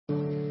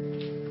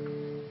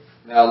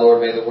Now,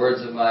 Lord, may the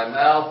words of my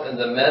mouth and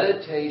the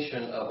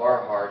meditation of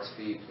our hearts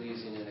be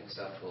pleasing and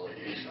acceptable in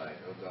your sight,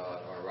 O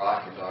God, our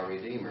rock and our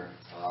Redeemer.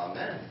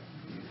 Amen.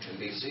 You can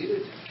be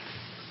seated.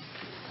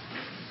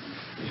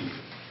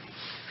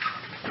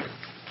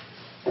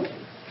 I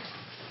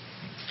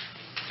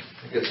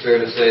think it's fair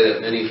to say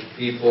that many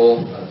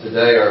people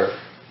today are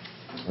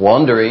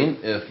wondering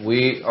if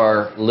we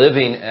are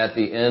living at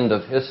the end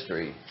of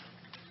history,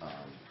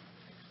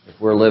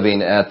 if we're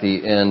living at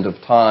the end of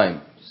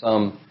time.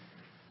 Some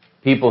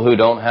people who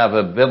don't have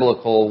a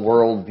biblical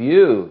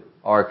worldview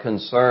are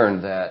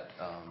concerned that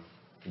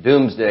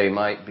doomsday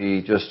might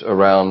be just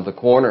around the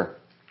corner.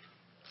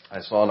 I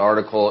saw an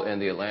article in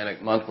the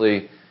Atlantic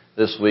Monthly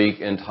this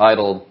week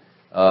entitled,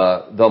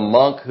 "The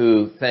Monk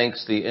Who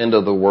Thinks the End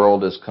of the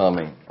World is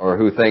Coming," or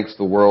 "Who Thinks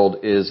the World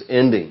is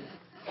Ending."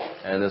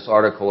 And this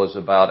article is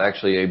about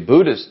actually a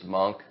Buddhist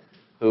monk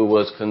who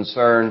was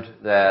concerned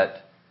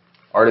that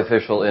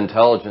artificial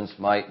intelligence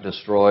might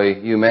destroy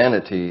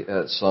humanity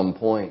at some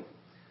point.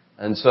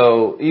 And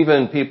so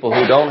even people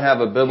who don't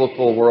have a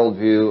biblical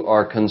worldview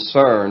are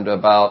concerned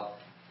about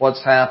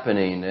what's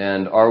happening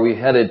and are we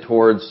headed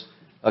towards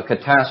a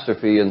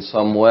catastrophe in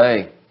some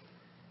way.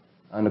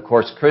 And of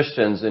course,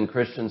 Christians in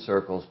Christian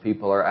circles,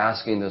 people are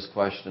asking this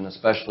question,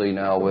 especially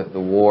now with the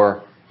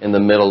war in the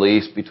Middle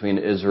East between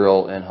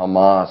Israel and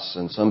Hamas.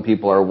 And some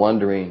people are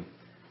wondering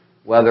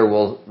whether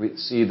we'll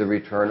see the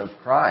return of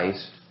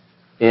Christ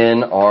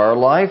in our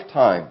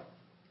lifetime.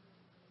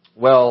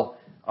 Well,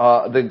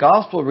 the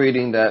gospel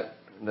reading that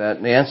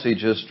Nancy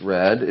just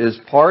read is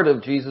part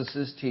of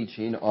Jesus'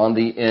 teaching on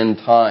the end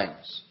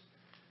times.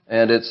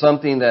 And it's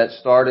something that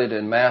started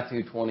in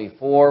Matthew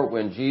 24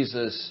 when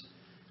Jesus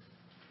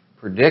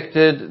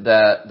predicted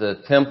that the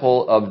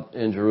temple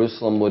in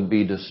Jerusalem would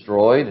be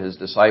destroyed. His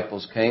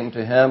disciples came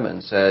to him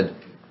and said,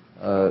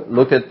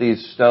 "Look at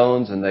these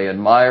stones," and they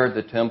admired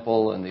the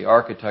temple and the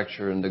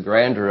architecture and the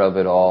grandeur of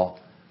it all.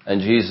 And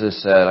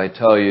Jesus said, "I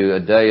tell you, a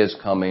day is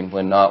coming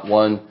when not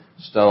one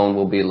stone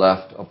will be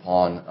left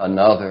upon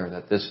another,"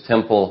 that this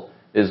temple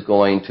is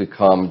going to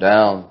come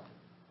down.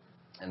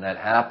 And that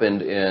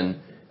happened in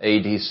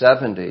AD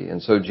 70. And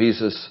so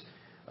Jesus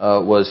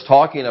was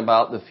talking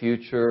about the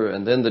future,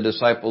 and then the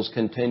disciples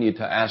continued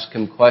to ask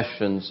him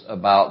questions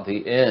about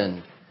the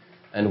end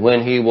and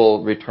when he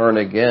will return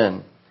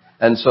again.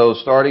 And so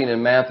starting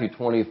in Matthew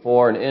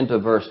 24 and into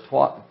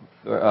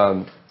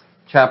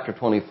chapter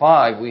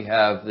 25, we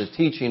have the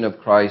teaching of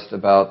Christ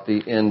about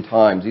the end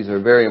times. These are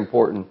very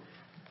important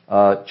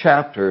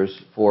chapters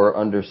for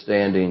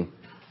understanding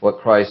what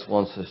Christ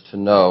wants us to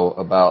know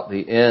about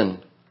the end.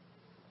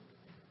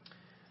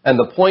 And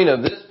the point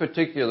of this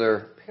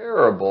particular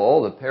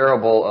parable, the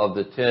parable of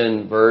the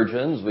 10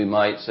 virgins, we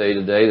might say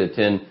today, the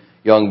 10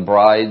 young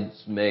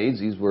bridesmaids,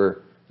 these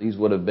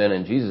would have been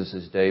in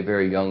Jesus' day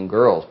very young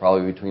girls,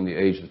 probably between the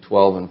age of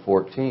 12 and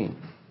 14.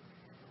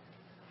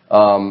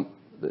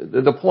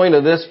 The point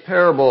of this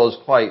parable is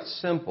quite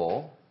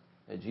simple.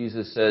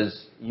 Jesus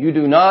says, "You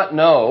do not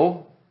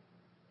know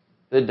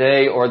the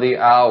day or the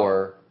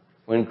hour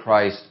when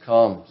Christ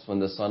comes, when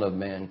the Son of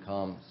Man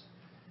comes.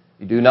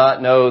 You do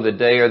not know the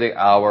day or the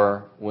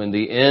hour when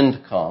the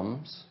end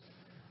comes.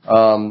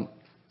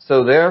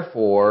 So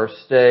therefore,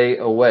 stay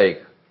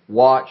awake.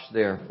 Watch,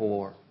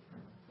 therefore."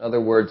 In other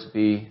words,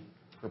 be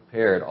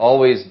prepared.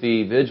 Always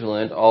be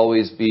vigilant.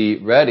 Always be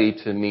ready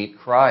to meet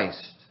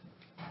Christ.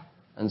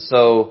 And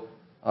so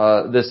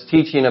this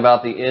teaching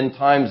about the end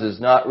times is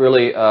not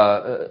really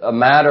a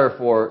matter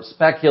for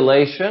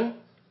speculation.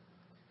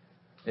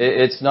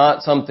 It's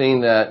not something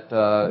that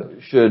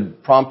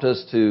should prompt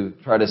us to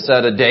try to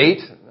set a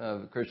date.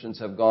 Christians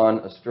have gone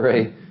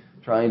astray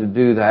trying to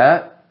do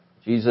that.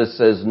 Jesus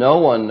says no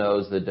one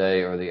knows the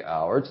day or the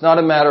hour. It's not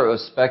a matter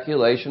of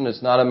speculation.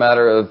 It's not a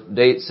matter of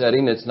date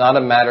setting. It's not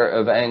a matter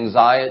of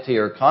anxiety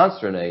or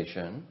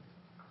consternation.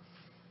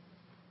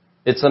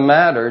 It's a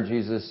matter,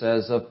 Jesus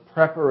says, of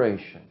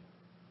preparation.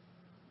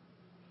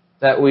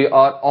 That we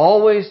ought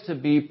always to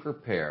be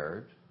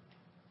prepared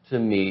to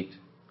meet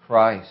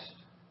Christ.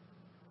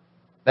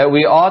 That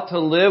we ought to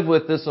live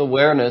with this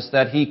awareness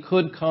that He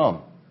could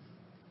come.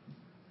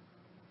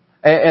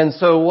 And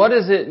so what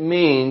does it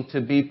mean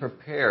to be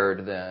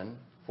prepared then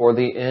for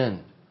the end?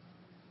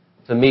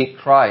 To meet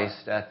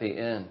Christ at the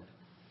end?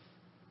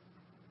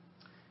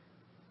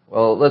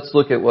 Well, let's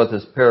look at what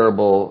this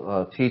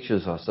parable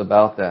teaches us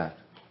about that.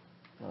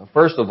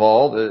 First of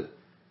all,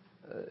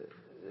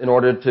 in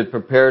order to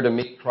prepare to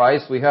meet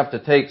Christ, we have to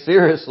take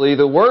seriously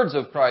the words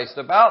of Christ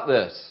about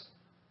this.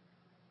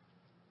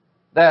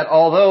 That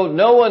although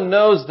no one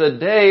knows the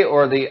day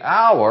or the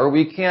hour,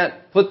 we can't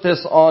put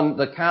this on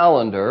the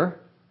calendar.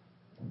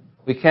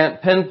 We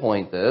can't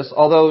pinpoint this.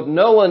 Although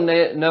no one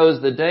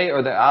knows the day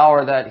or the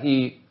hour that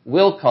He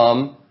will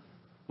come,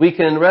 we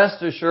can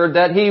rest assured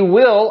that He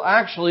will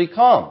actually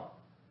come.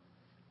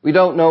 We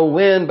don't know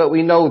when, but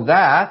we know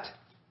that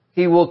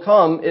He will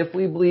come if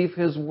we believe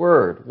His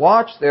word.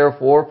 Watch,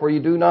 therefore, for you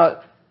do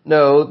not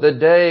know the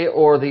day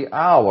or the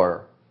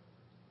hour,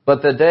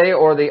 but the day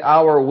or the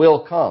hour will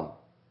come.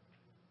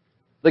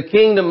 The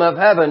kingdom of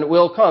heaven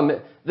will come.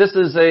 this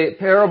is a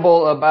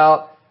parable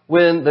about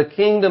when the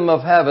kingdom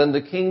of heaven,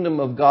 the kingdom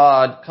of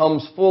God,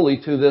 comes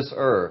fully to this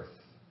earth.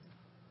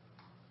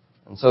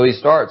 And so he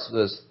starts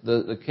this,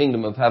 the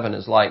kingdom of heaven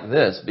is like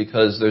this,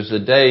 because there's a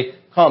day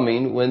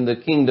coming when the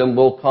kingdom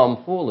will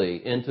come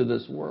fully into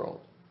this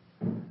world.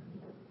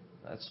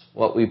 That's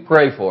what we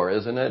pray for,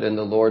 isn't it, in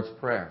the Lord's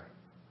Prayer?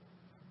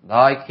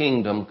 Thy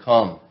kingdom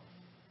come.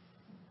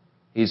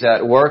 He's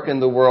at work in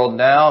the world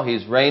now.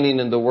 He's reigning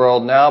in the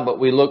world now, but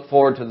we look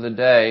forward to the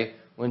day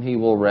when He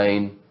will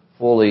reign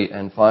fully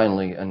and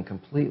finally and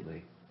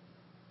completely.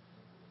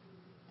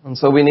 And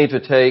so we need to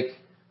take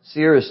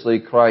seriously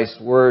Christ's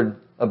word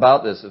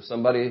about this. If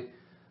somebody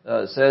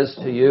says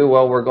to you,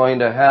 well, we're going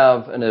to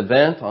have an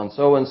event on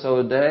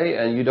so-and-so day,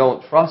 and you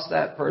don't trust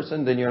that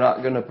person, then you're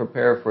not going to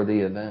prepare for the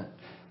event.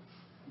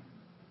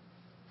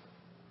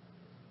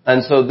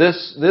 And so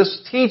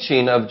this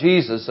teaching of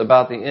Jesus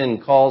about the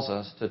end calls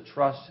us to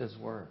trust His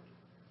word.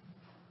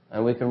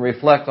 And we can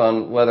reflect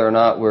on whether or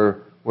not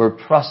we're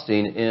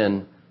trusting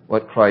in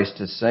what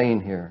Christ is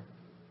saying here.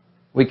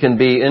 We can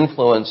be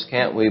influenced,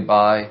 can't we,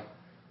 by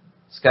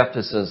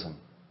skepticism.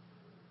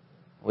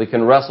 We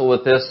can wrestle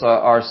with this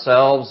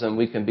ourselves, and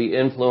we can be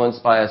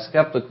influenced by a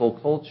skeptical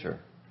culture.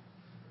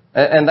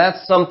 And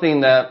that's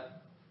something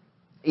that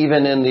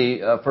even in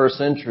the first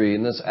century,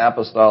 in this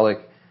apostolic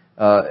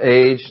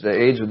age, the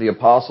age of the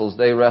apostles,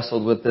 they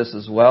wrestled with this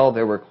as well.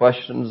 There were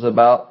questions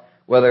about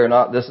whether or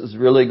not this is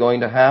really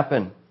going to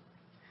happen.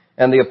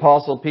 And the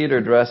apostle Peter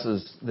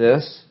addresses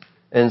this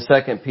in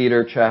 2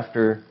 Peter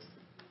chapter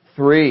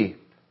 3.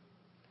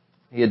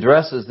 He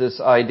addresses this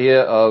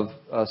idea of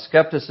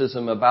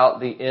skepticism about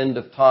the end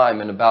of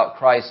time and about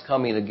Christ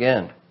coming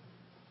again.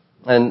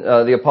 And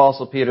the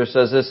apostle Peter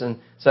says this in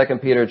 2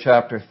 Peter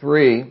chapter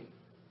 3,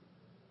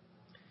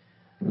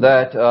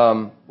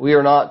 that we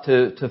are not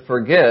to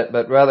forget,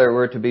 but rather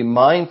we're to be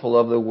mindful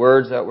of the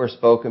words that were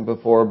spoken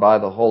before by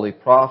the holy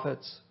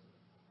prophets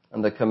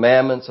and the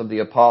commandments of the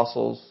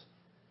apostles,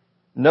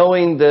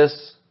 knowing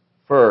this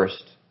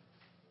first,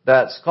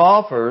 that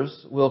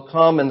scoffers will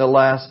come in the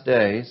last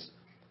days,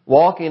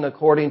 walking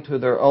according to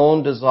their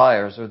own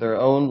desires or their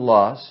own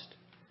lust,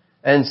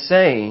 and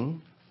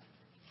saying,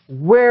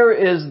 where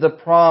is the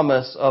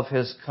promise of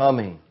His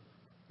coming?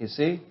 You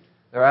see?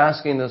 They're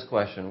asking this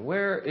question.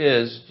 Where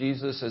is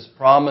Jesus has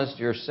promised?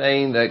 You're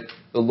saying that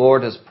the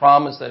Lord has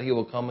promised that He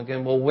will come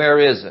again. Well, where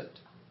is it?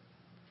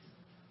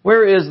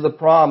 Where is the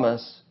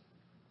promise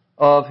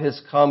of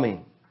His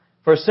coming?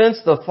 For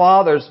since the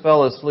fathers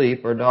fell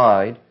asleep or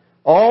died,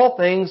 all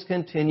things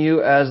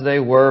continue as they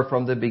were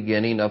from the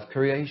beginning of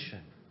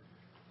creation.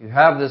 You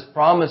have this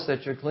promise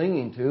that you're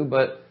clinging to,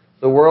 but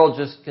the world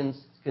just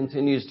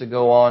continues to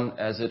go on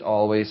as it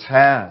always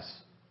has.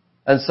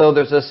 And so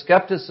there's a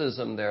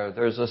skepticism there.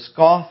 There's a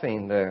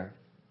scoffing there.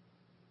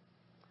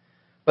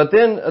 But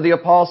then the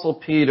Apostle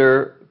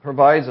Peter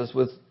provides us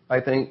with, I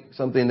think,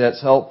 something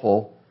that's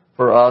helpful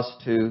for us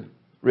to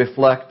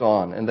reflect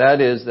on. And that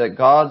is that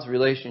God's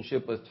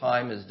relationship with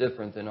time is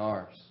different than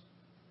ours.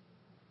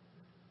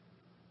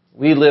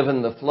 We live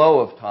in the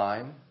flow of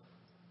time.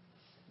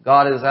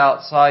 God is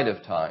outside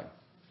of time.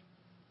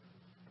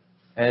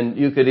 And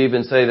you could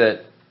even say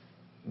that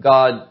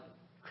God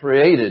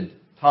created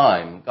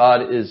time.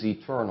 God is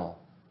eternal.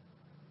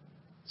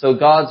 So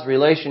God's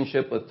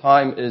relationship with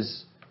time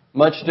is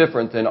much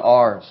different than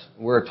ours.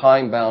 We're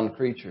time-bound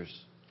creatures.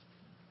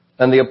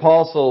 And the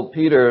Apostle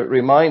Peter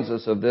reminds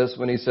us of this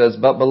when he says,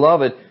 but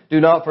beloved, do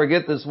not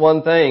forget this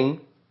one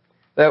thing,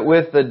 that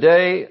with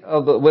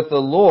the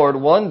Lord,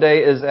 one day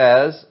is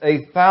as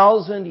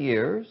 1,000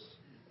 years,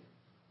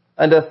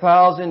 and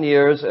 1,000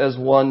 years as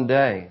one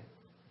day.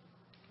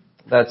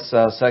 That's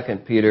 2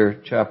 Peter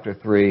chapter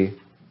 3,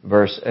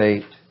 verse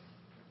 8.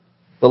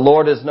 The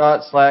Lord is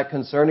not slack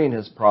concerning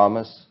His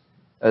promise,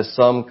 as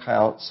some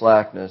count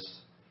slackness,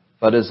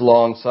 but is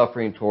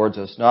long-suffering towards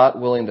us,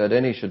 not willing that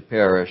any should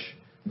perish,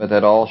 but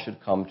that all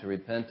should come to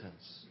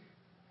repentance.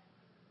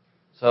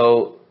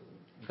 So,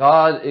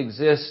 God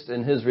exists,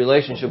 and His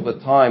relationship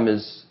with time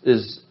is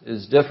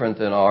different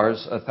than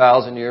ours.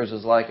 1,000 years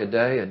is like a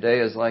day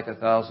is like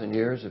 1,000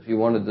 years. If you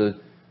wanted to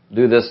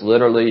do this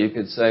literally, you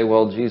could say,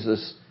 well,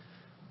 Jesus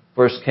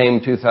first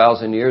came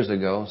 2,000 years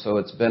ago, so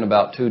it's been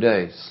about 2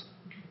 days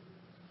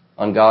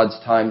on God's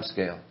time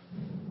scale.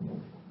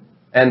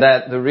 And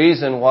that the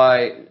reason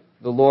why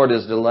the Lord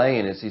is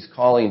delaying is He's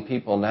calling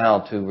people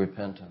now to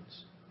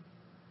repentance.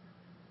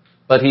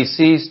 But He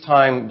sees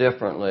time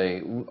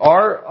differently.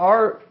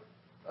 Our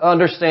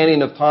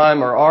understanding of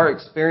time, or our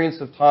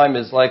experience of time,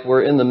 is like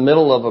we're in the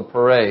middle of a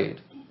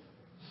parade.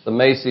 The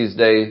Macy's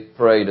Day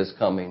Parade is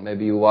coming.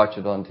 Maybe you watch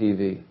it on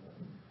TV.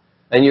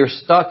 And you're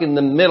stuck in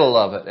the middle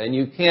of it, and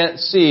you can't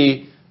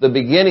see the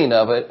beginning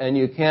of it, and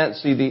you can't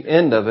see the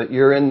end of it.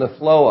 You're in the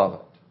flow of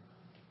it.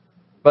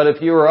 But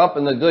if you were up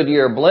in the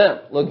Goodyear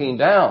blimp looking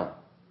down,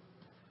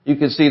 you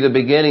could see the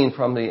beginning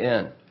from the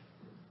end.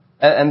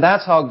 And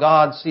that's how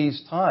God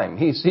sees time.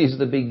 He sees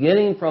the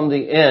beginning from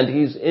the end.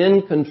 He's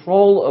in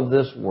control of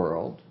this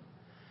world,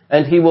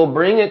 and He will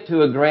bring it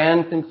to a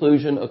grand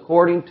conclusion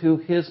according to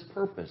His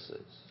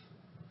purposes.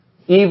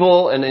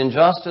 Evil and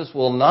injustice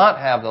will not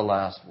have the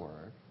last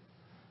word,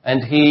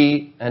 and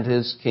He and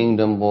His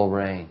kingdom will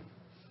reign.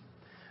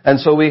 And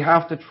so we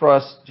have to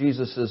trust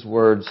Jesus'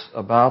 words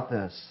about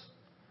this.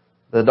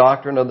 The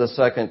doctrine of the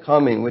second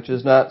coming, which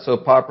is not so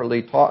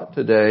popularly taught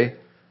today,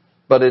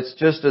 but it's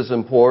just as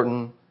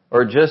important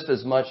or just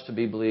as much to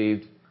be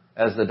believed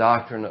as the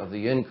doctrine of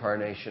the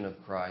incarnation of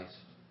Christ,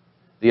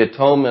 the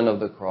atonement of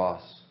the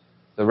cross,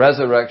 the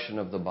resurrection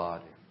of the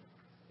body.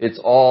 It's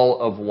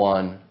all of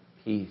one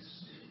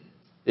piece.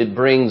 It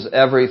brings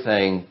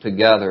everything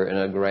together in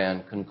a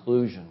grand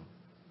conclusion.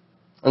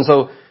 And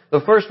so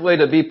the first way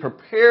to be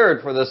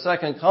prepared for the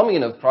second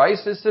coming of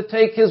Christ is to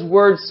take His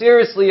word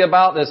seriously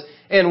about this.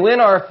 And when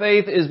our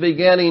faith is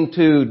beginning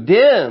to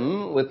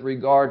dim with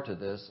regard to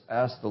this,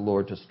 ask the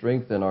Lord to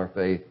strengthen our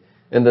faith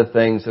in the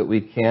things that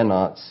we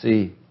cannot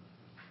see.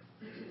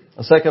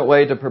 A second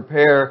way to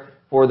prepare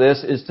for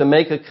this is to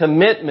make a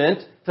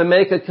commitment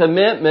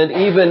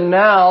even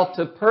now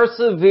to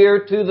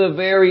persevere to the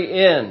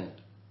very end.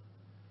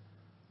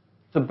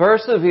 To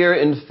persevere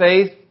in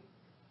faith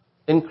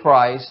in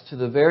Christ to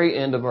the very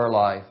end of our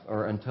life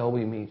or until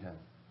we meet Him.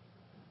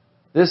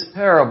 This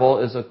parable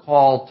is a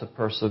call to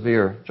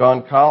persevere.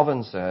 John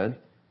Calvin said,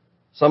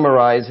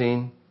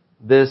 summarizing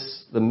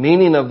this, the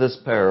meaning of this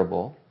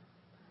parable,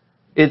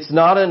 it's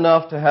not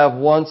enough to have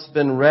once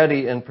been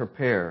ready and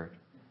prepared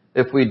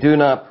if we do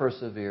not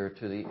persevere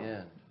to the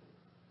end.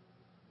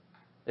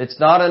 It's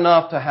not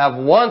enough to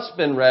have once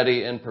been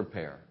ready and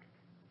prepared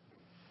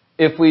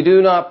if we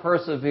do not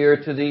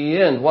persevere to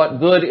the end. What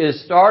good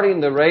is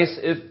starting the race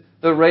if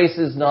the race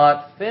is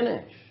not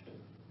finished?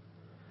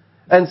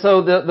 And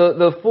so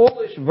the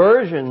foolish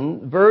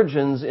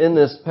virgins in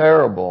this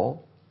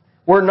parable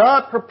were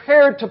not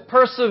prepared to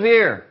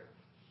persevere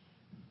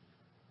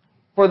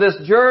for this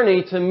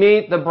journey to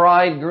meet the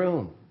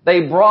bridegroom.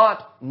 They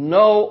brought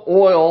no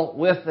oil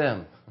with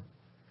them.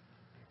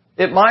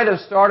 It might have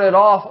started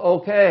off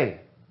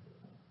okay.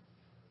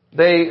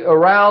 They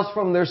aroused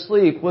from their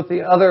sleep with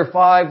the other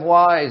 5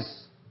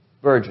 wise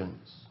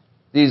virgins,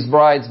 these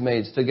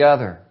bridesmaids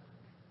together.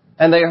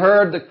 And they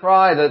heard the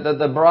cry that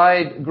the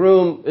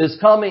bridegroom is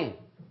coming.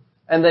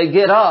 And they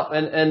get up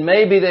and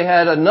maybe they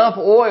had enough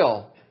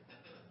oil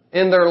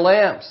in their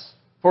lamps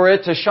for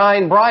it to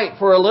shine bright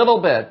for a little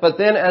bit. But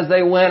then as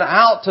they went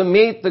out to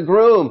meet the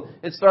groom,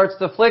 it starts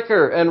to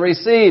flicker and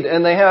recede.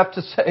 And they have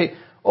to say,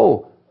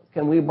 oh,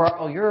 can we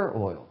borrow your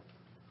oil?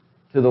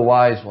 To the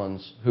wise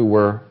ones who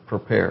were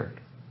prepared.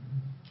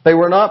 They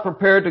were not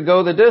prepared to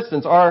go the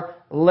distance. Our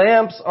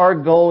lamps are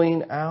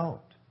going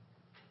out.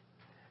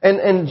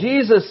 And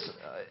Jesus,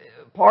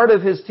 part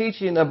of His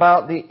teaching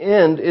about the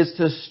end is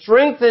to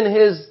strengthen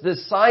His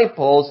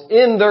disciples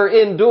in their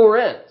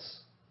endurance.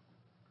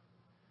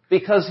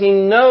 Because He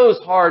knows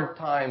hard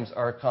times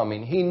are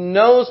coming. He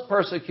knows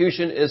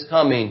persecution is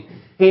coming.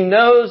 He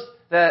knows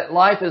that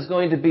life is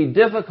going to be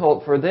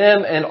difficult for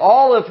them and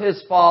all of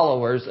His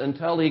followers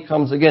until He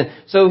comes again.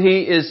 So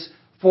He is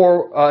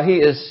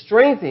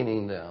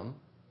strengthening them.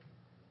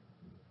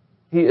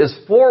 He is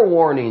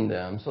forewarning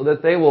them so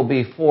that they will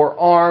be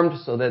forearmed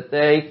so that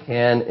they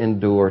can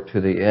endure to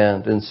the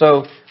end. And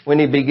so when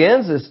He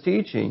begins His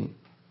teaching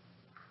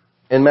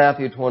in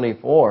Matthew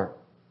 24,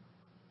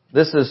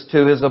 this is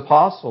to His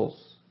apostles.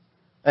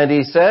 And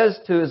He says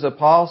to His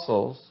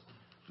apostles,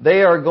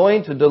 they are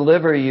going to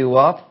deliver you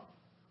up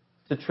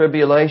to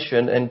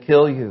tribulation and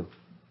kill you.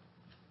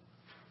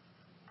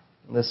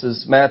 This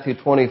is Matthew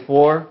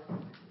 24.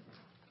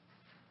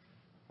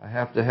 I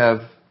have to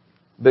have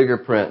bigger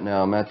print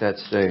now. I'm at that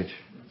stage.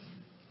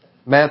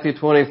 Matthew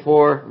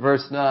 24,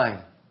 verse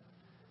 9.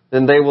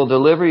 Then they will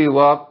deliver you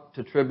up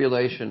to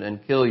tribulation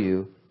and kill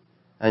you,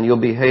 and you'll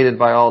be hated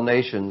by all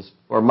nations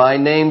for my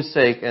name's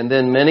sake. And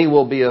then many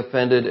will be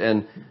offended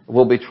and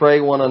will betray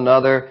one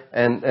another,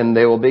 and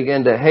they will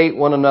begin to hate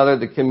one another.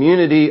 The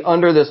community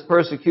under this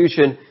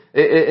persecution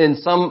in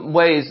some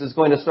ways is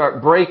going to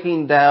start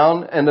breaking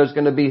down, and there's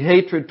going to be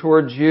hatred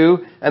towards you,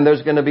 and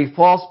there's going to be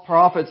false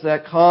prophets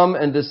that come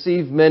and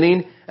deceive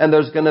many, and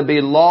there's going to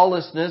be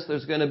lawlessness.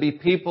 There's going to be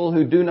people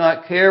who do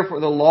not care for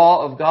the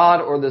law of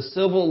God or the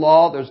civil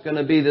law. There's going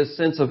to be this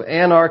sense of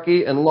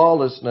anarchy and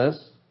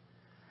lawlessness.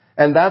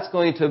 And that's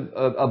going to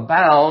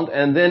abound.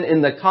 And then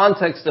in the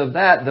context of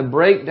that, the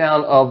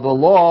breakdown of the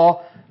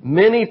law,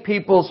 many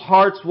people's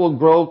hearts will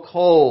grow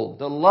cold.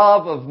 The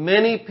love of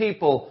many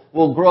people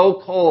will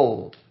grow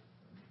cold.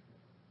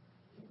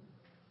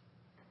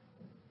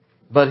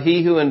 But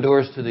he who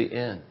endures to the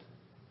end,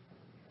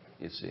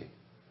 you see,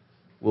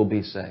 will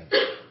be saved.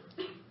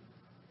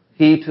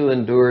 He who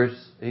endures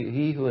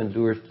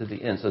to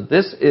the end. So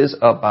this is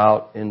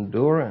about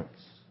endurance.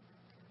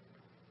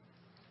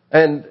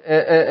 And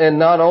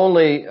not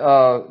only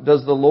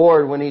does the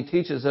Lord, when He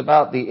teaches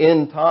about the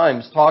end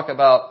times, talk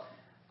about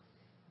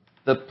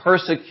the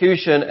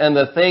persecution and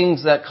the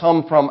things that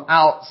come from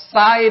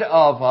outside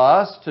of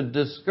us to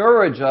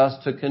discourage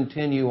us to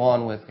continue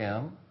on with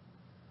Him.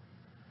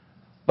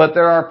 But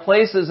there are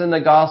places in the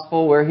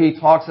gospel where He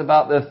talks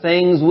about the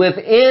things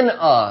within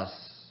us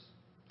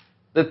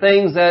the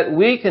things that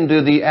we can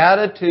do, the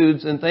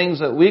attitudes and things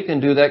that we can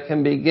do that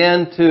can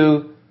begin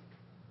to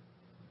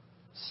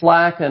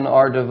slacken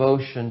our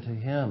devotion to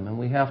Him. And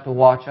we have to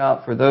watch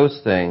out for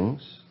those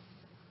things,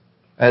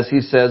 as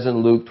He says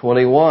in Luke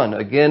 21.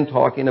 Again,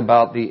 talking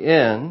about the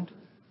end,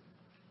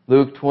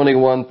 Luke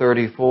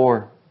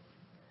 21:34.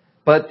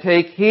 But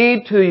take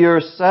heed to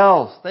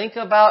yourselves. Think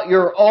about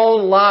your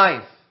own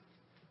life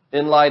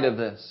in light of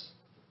this.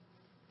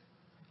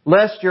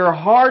 Lest your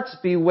hearts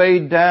be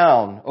weighed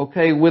down.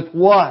 Okay, with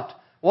what?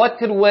 What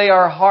could weigh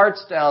our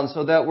hearts down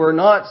so that we're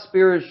not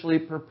spiritually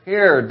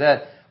prepared,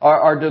 that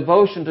our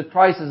devotion to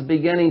Christ is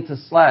beginning to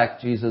slack,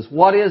 Jesus?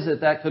 What is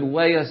it that could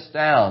weigh us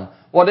down?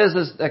 What is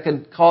it that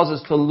could cause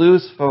us to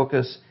lose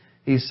focus?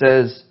 He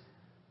says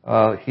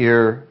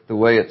here, the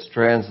way it's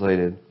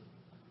translated.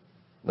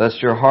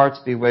 Lest your hearts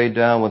be weighed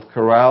down with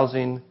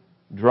carousing,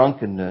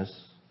 drunkenness,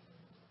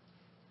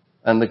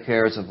 and the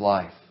cares of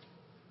life.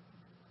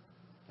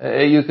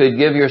 You could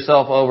give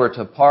yourself over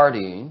to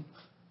partying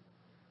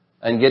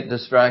and get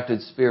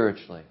distracted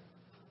spiritually.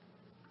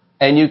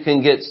 And you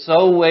can get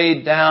so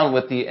weighed down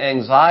with the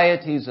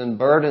anxieties and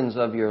burdens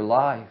of your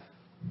life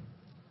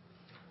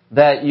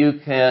that you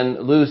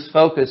can lose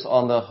focus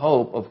on the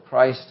hope of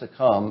Christ to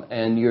come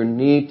and your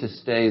need to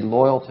stay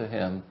loyal to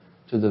Him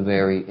to the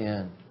very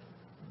end.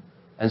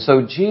 And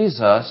so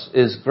Jesus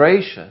is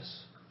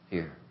gracious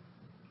here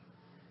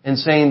in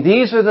saying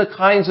these are the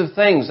kinds of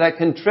things that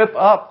can trip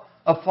up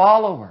a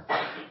follower,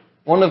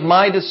 one of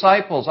my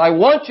disciples. I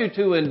want you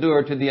to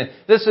endure to the end.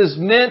 This is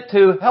meant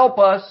to help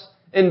us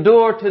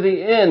endure to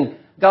the end.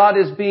 God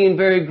is being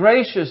very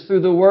gracious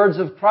through the words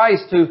of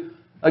Christ to,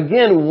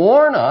 again,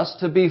 warn us.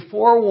 To be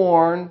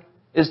forewarned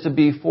is to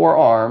be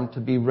forearmed, to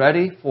be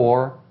ready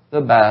for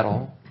the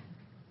battle.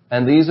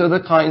 And these are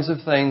the kinds of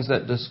things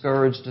that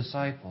discourage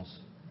disciples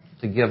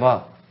to give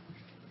up.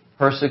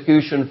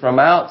 Persecution from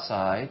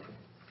outside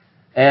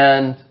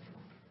and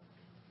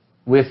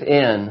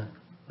within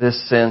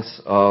this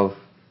sense of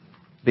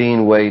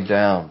being weighed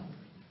down.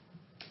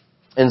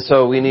 And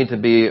so we need to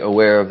be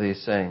aware of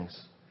these things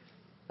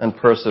and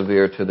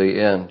persevere to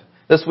the end.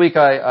 This week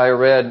I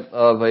read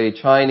of a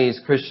Chinese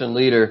Christian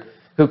leader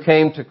who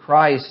came to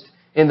Christ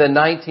in the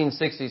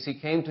 1960s. He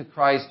came to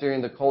Christ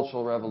during the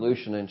Cultural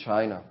Revolution in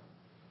China.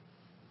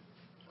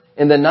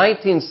 In the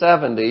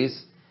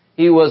 1970s,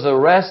 he was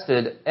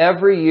arrested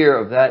every year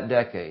of that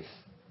decade.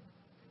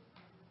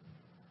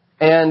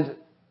 And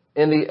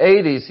in the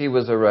 80s, he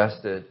was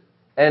arrested.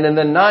 And in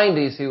the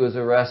 90s, he was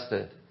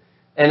arrested.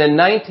 And in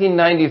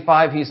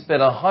 1995, he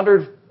spent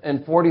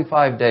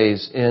 145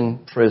 days in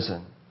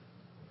prison.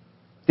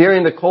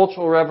 During the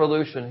Cultural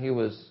Revolution, he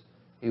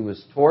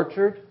was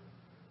tortured.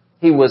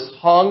 He was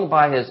hung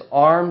by his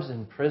arms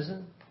in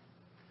prison.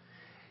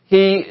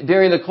 He,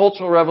 during the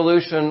Cultural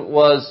Revolution,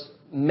 was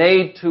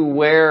made to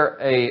wear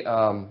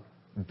a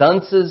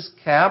dunce's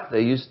cap.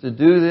 They used to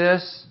do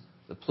this.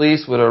 The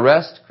police would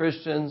arrest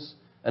Christians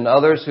and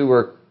others who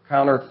were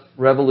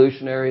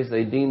counter-revolutionaries.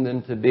 They deemed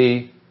them to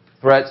be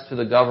threats to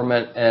the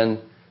government, and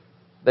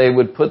they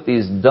would put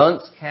these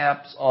dunce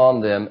caps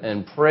on them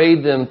and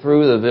parade them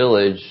through the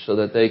village so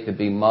that they could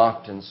be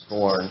mocked and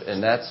scorned.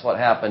 And that's what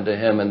happened to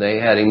him, and they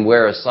had him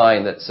wear a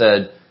sign that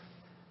said,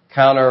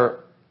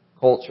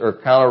 counter-culture,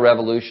 or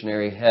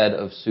counter-revolutionary head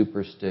of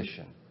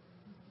superstition,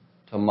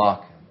 to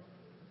mock him.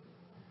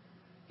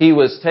 He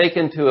was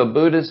taken to a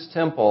Buddhist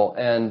temple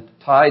and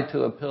tied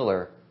to a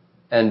pillar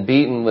and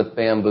beaten with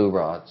bamboo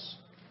rods.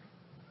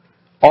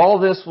 All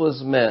this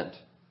was meant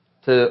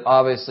to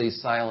obviously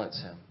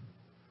silence him,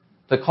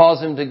 to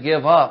cause him to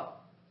give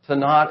up, to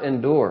not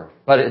endure.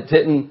 But it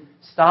didn't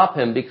stop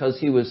him because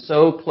he was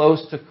so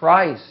close to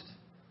Christ.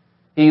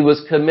 He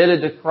was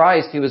committed to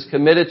Christ. He was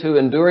committed to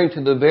enduring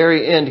to the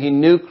very end. He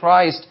knew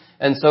Christ,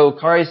 and so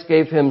Christ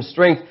gave him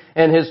strength.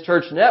 And his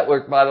church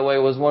network, by the way,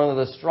 was one of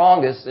the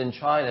strongest in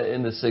China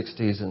in the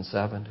 60s and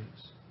 70s.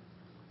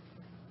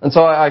 And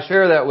so I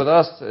share that with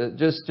us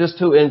just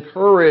to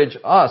encourage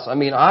us. I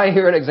mean, I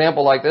hear an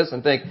example like this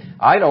and think,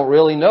 I don't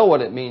really know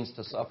what it means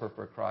to suffer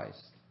for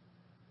Christ.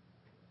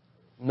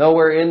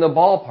 Nowhere in the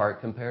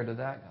ballpark compared to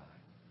that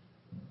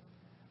guy.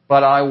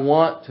 But I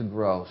want to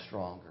grow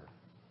stronger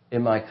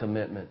in my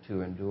commitment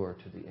to endure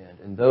to the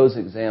end. And those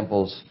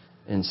examples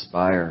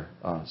inspire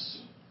us.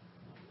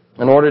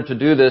 In order to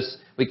do this,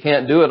 we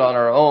can't do it on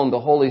our own. The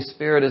Holy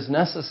Spirit is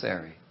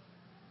necessary.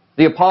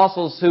 The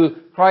apostles who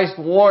Christ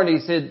warned, He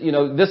said,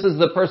 this is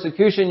the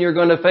persecution you're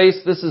going to face.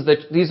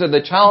 These are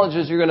the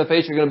challenges you're going to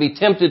face. You're going to be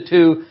tempted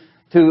to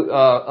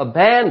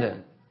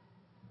abandon.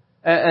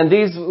 And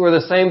these were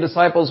the same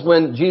disciples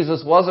when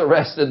Jesus was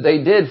arrested.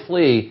 They did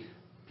flee.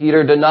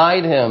 Peter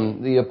denied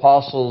Him. The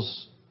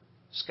apostles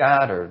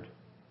scattered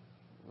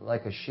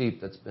like a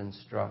sheep that's been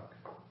struck.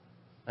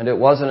 And it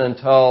wasn't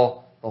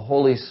until the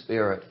Holy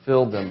Spirit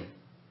filled them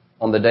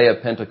on the day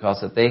of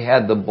Pentecost that they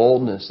had the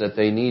boldness that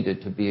they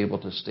needed to be able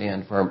to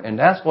stand firm. And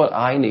that's what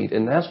I need,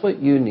 and that's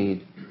what you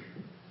need.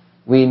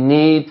 We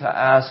need to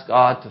ask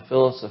God to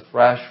fill us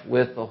afresh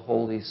with the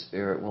Holy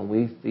Spirit when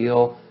we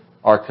feel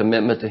our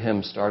commitment to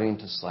Him starting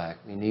to slack.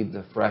 We need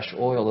the fresh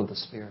oil of the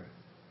Spirit.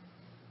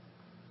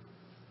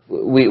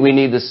 we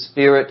need the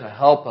Spirit to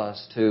help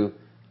us to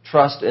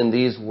trust in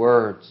these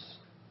words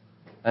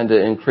and to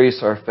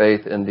increase our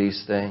faith in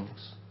these things.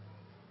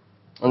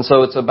 And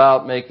so it's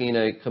about making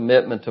a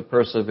commitment to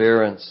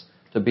perseverance,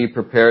 to be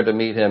prepared to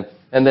meet Him.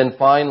 And then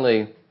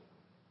finally,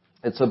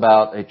 it's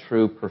about a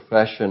true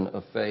profession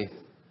of faith.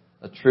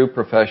 A true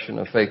profession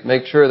of faith.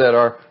 Make sure that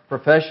our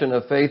profession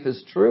of faith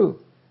is true.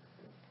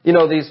 You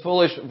know, these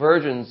foolish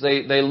virgins,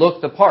 they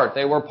looked the part.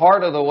 They were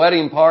part of the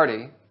wedding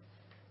party.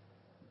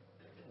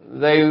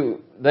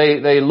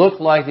 They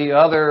looked like the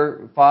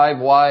other 5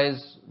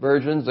 wise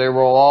virgins. They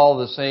were all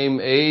the same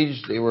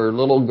age. They were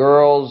little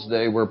girls.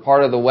 They were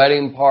part of the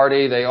wedding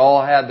party. They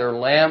all had their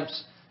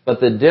lamps. But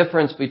the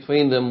difference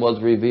between them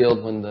was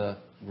revealed when the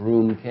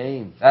groom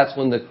came. That's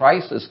when the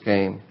crisis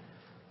came.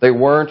 They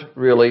weren't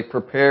really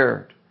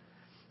prepared.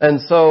 And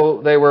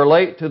so they were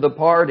late to the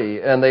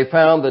party, and they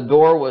found the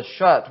door was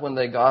shut when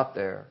they got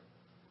there.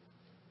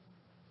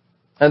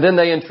 And then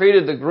they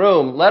entreated the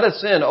groom, "Let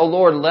us in, O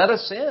Lord, let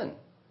us in."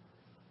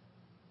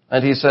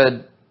 And he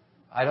said,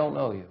 "I don't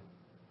know you."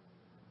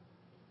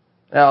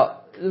 Now,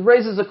 it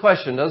raises a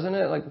question, doesn't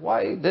it? Like,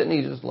 why didn't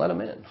he just let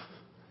them in?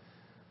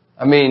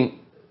 I mean,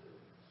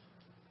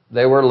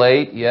 they were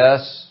late,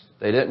 yes.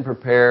 They didn't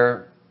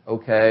prepare,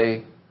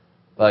 okay.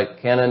 But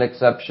can an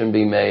exception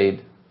be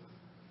made?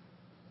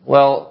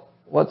 Well,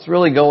 what's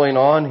really going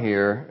on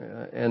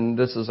here, and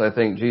this is, I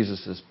think,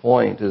 Jesus'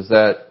 point, is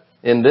that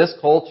in this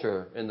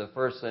culture, in the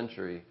first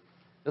century,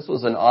 this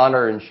was an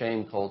honor and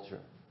shame culture.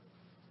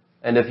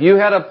 And if you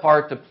had a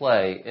part to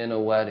play in a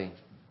wedding,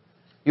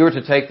 you were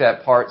to take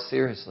that part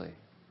seriously.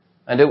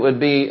 And it would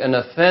be an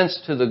offense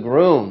to the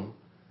groom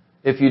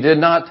if you did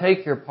not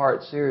take your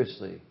part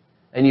seriously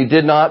and you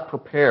did not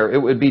prepare.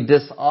 It would be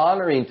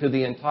dishonoring to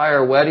the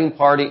entire wedding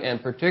party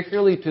and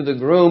particularly to the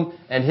groom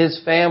and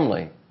his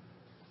family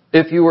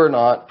if you were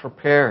not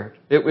prepared.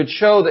 It would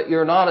show that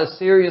you're not a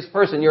serious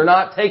person. You're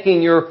not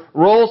taking your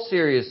role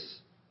serious.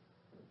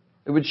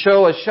 It would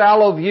show a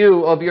shallow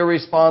view of your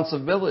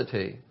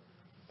responsibility.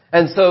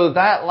 And so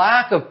that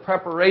lack of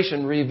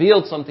preparation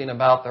revealed something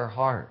about their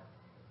heart.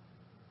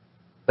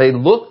 They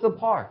looked the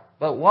part,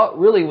 but what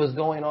really was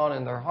going on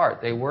in their heart?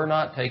 They were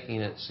not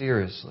taking it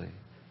seriously.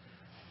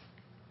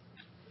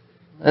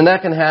 And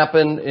that can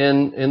happen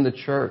in the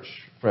church,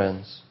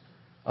 friends.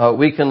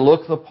 We can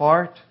look the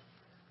part.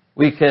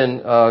 We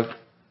can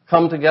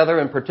come together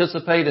and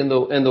participate in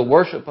the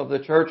worship of the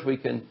church. We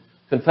can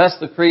confess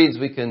the creeds.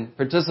 We can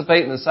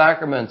participate in the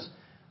sacraments.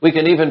 We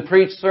can even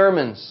preach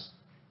sermons.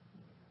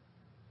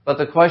 But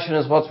the question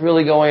is, what's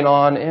really going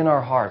on in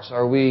our hearts?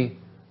 Are we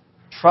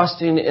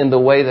trusting in the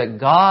way that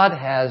God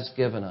has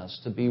given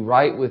us to be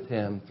right with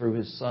Him through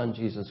His Son,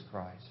 Jesus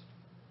Christ?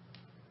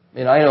 I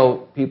mean, I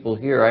know people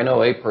here, I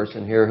know a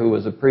person here who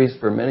was a priest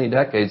for many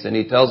decades, and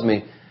he tells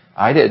me,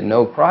 "I didn't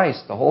know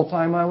Christ the whole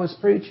time I was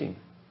preaching.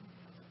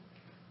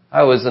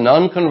 I was an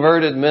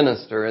unconverted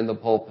minister in the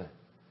pulpit,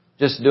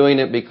 just doing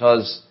it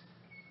because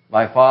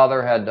my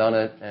father had done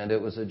it, and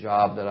it was a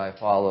job that I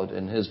followed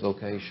in his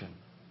vocation."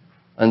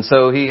 And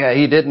so he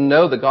didn't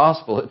know the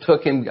gospel. It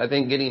took him, I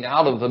think, getting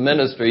out of the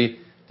ministry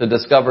to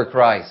discover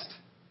Christ.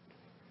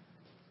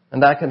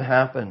 And that can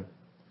happen.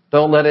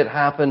 Don't let it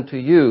happen to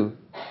you.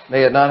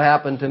 May it not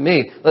happen to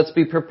me. Let's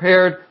be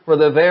prepared for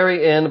the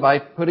very end by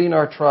putting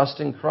our trust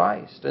in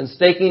Christ and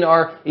staking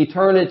our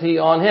eternity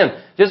on Him.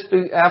 Just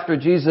after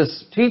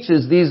Jesus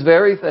teaches these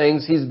very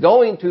things, He's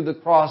going to the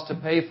cross to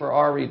pay for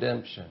our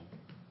redemption.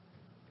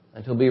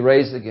 And He'll be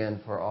raised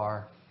again for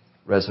our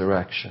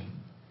resurrection.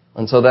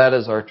 And so that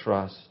is our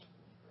trust.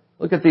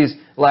 Look at these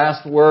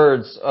last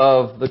words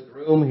of the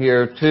groom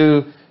here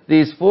to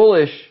these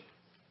foolish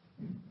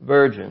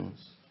virgins.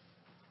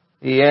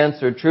 He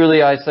answered,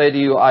 "Truly I say to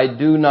you, I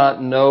do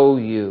not know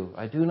you."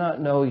 I do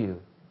not know you.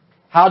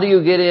 How do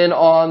you get in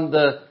on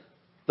the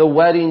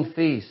wedding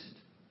feast?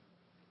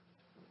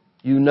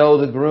 You know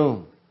the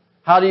groom.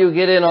 How do you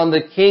get in on the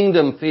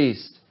kingdom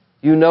feast?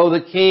 You know the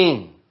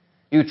king.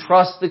 You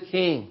trust the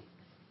king.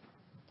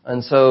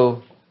 And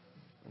so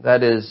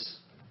that is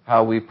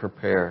how we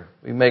prepare.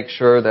 We make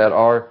sure that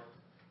our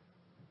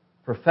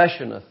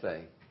profession of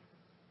faith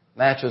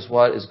matches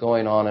what is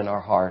going on in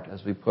our heart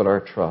as we put our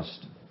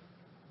trust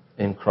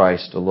in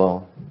Christ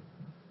alone.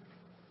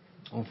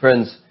 And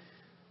friends,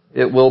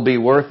 it will be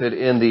worth it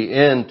in the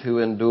end to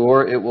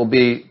endure. It will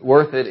be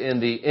worth it in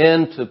the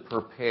end to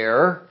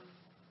prepare,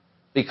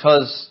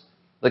 because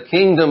the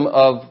kingdom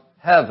of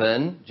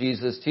heaven,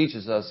 Jesus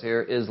teaches us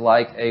here, is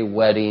like a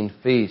wedding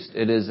feast.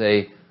 It is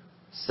a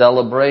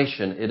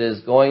celebration. It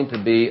is going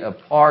to be a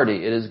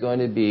party. It is going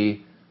to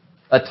be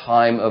a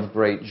time of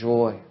great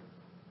joy.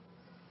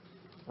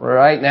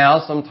 Right now,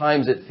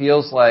 sometimes it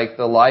feels like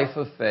the life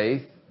of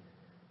faith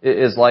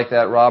is like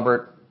that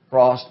Robert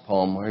Frost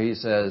poem where he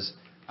says,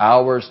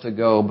 "Hours to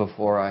go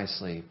before I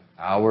sleep,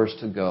 hours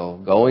to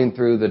go, going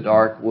through the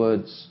dark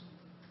woods.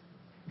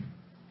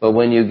 But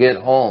when you get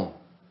home,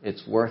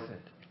 it's worth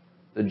it.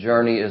 The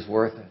journey is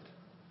worth it."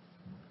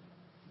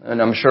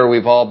 And I'm sure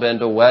we've all been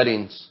to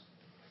weddings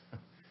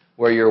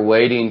where you're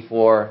waiting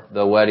for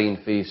the wedding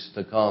feast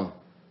to come.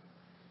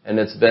 and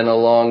it's been a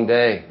long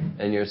day,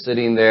 and you're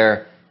sitting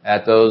there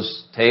at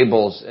those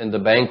tables in the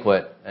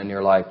banquet, and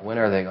you're like, when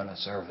are they going to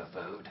serve the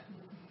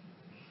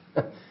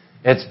food?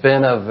 It's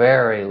been a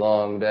very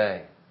long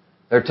day.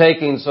 They're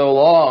taking so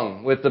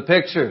long with the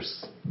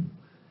pictures.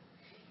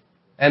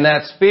 And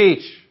that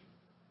speech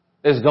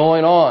is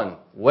going on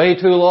way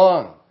too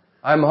long.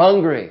 I'm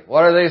hungry.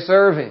 What are they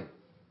serving?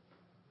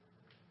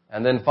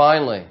 And then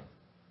finally,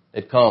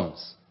 it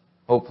comes.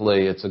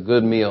 Hopefully, it's a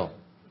good meal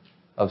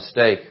of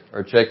steak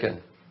or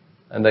chicken.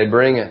 And they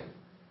bring it.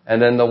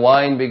 And then the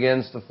wine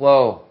begins to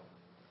flow.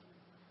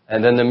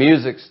 And then the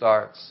music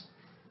starts.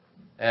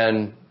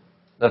 And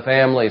the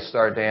families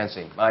start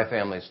dancing. My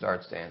family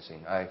starts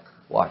dancing. I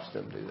watch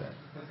them do that.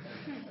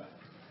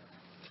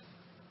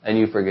 And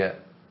you forget.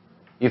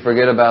 You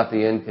forget about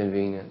the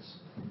inconvenience.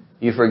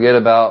 You forget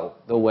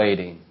about the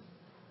waiting.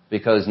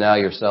 Because now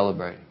you're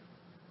celebrating.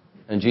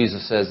 And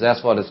Jesus says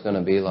that's what it's going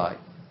to be like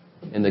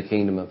in the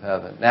kingdom of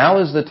heaven. Now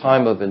is the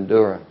time of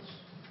endurance.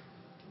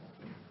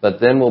 But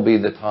then will be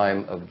the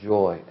time of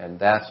joy. And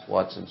that's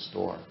what's in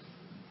store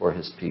for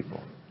His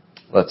people.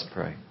 Let's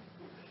pray.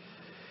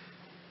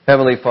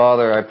 Heavenly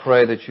Father, I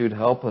pray that you'd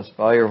help us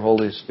by your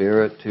Holy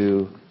Spirit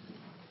to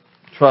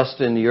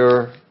trust in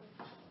your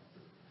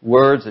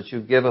words that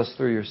you give us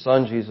through your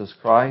Son, Jesus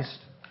Christ,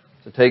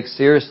 to take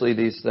seriously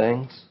these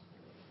things,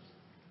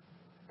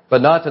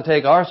 but not to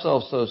take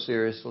ourselves so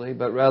seriously,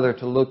 but rather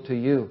to look to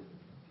you,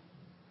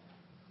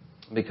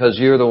 because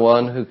you're the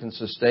one who can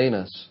sustain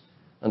us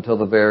until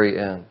the very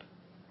end.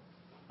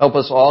 Help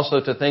us also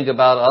to think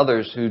about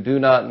others who do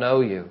not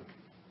know you,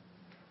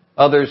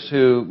 others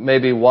who may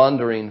be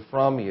wandering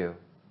from you.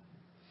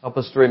 Help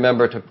us to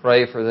remember to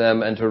pray for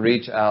them and to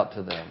reach out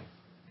to them.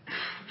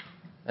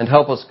 And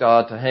help us,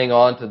 God, to hang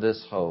on to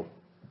this hope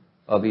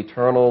of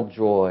eternal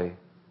joy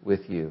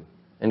with you.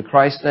 In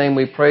Christ's name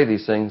we pray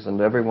these things, and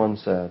everyone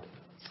said,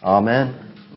 Amen.